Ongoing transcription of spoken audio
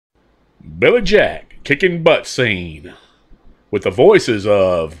Billy Jack kicking butt scene with the voices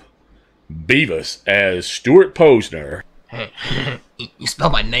of Beavis as Stuart Posner. You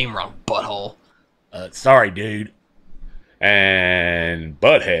spelled my name wrong, butthole. Sorry, dude. And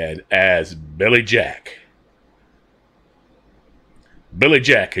Butthead as Billy Jack. Billy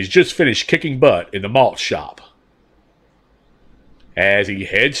Jack has just finished kicking butt in the malt shop. As he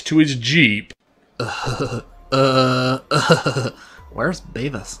heads to his Jeep. Where's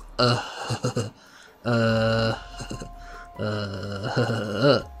Beavis?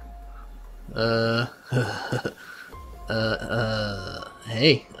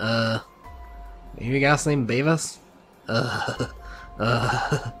 Hey, you guys seen Beavis?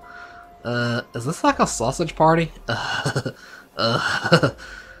 Is this like a sausage party?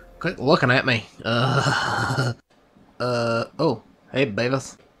 Quit looking at me. Oh, hey,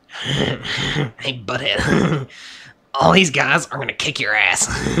 Beavis. Hey, Butthead. All these guys are gonna kick your ass.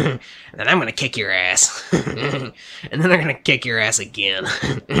 And then I'm gonna kick your ass. And then they're gonna kick your ass again.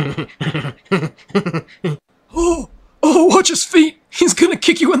 Oh, watch his feet. He's gonna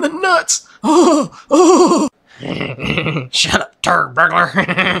kick you in the nuts. Oh. Shut up, turd burglar.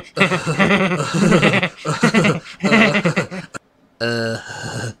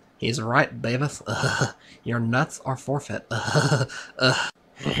 He's right, Beavis. Your nuts are forfeit.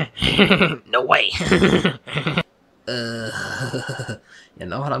 No way. You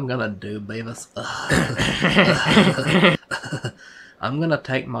know what I'm gonna do, Beavis? I'm gonna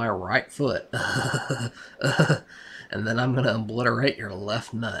take my right foot, and then I'm gonna obliterate your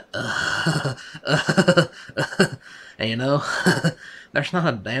left nut. And you know, there's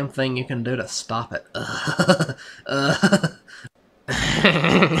not a damn thing you can do to stop it.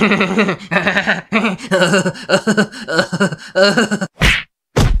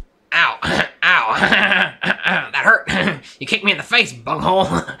 Ow. Ow. That hurt. You kicked me in the face, bunghole.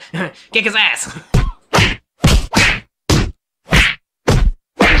 Kick his ass.